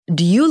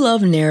Do you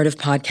love narrative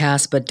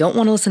podcasts but don't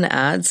want to listen to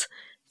ads?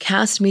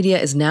 Kast Media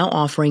is now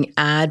offering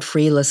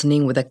ad-free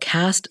listening with a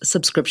Kast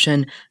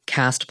subscription,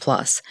 Kast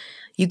Plus.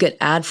 You get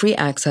ad-free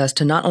access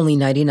to not only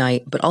Nighty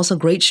Night, but also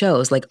great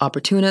shows like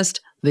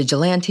Opportunist,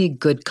 Vigilante,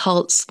 Good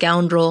Cult,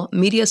 Scoundrel,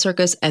 Media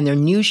Circus, and their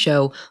new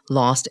show,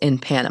 Lost in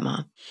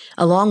Panama.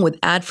 Along with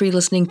ad-free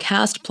listening,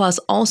 Kast Plus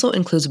also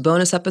includes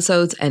bonus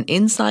episodes and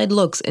inside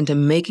looks into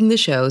making the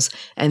shows,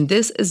 and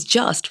this is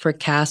just for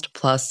Kast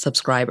Plus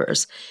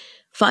subscribers.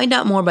 Find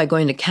out more by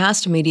going to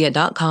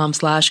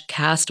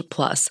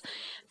kastmedia.com/kastplus.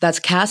 That's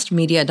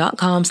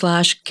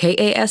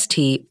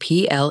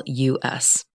kastmedia.com/KASTPLUS.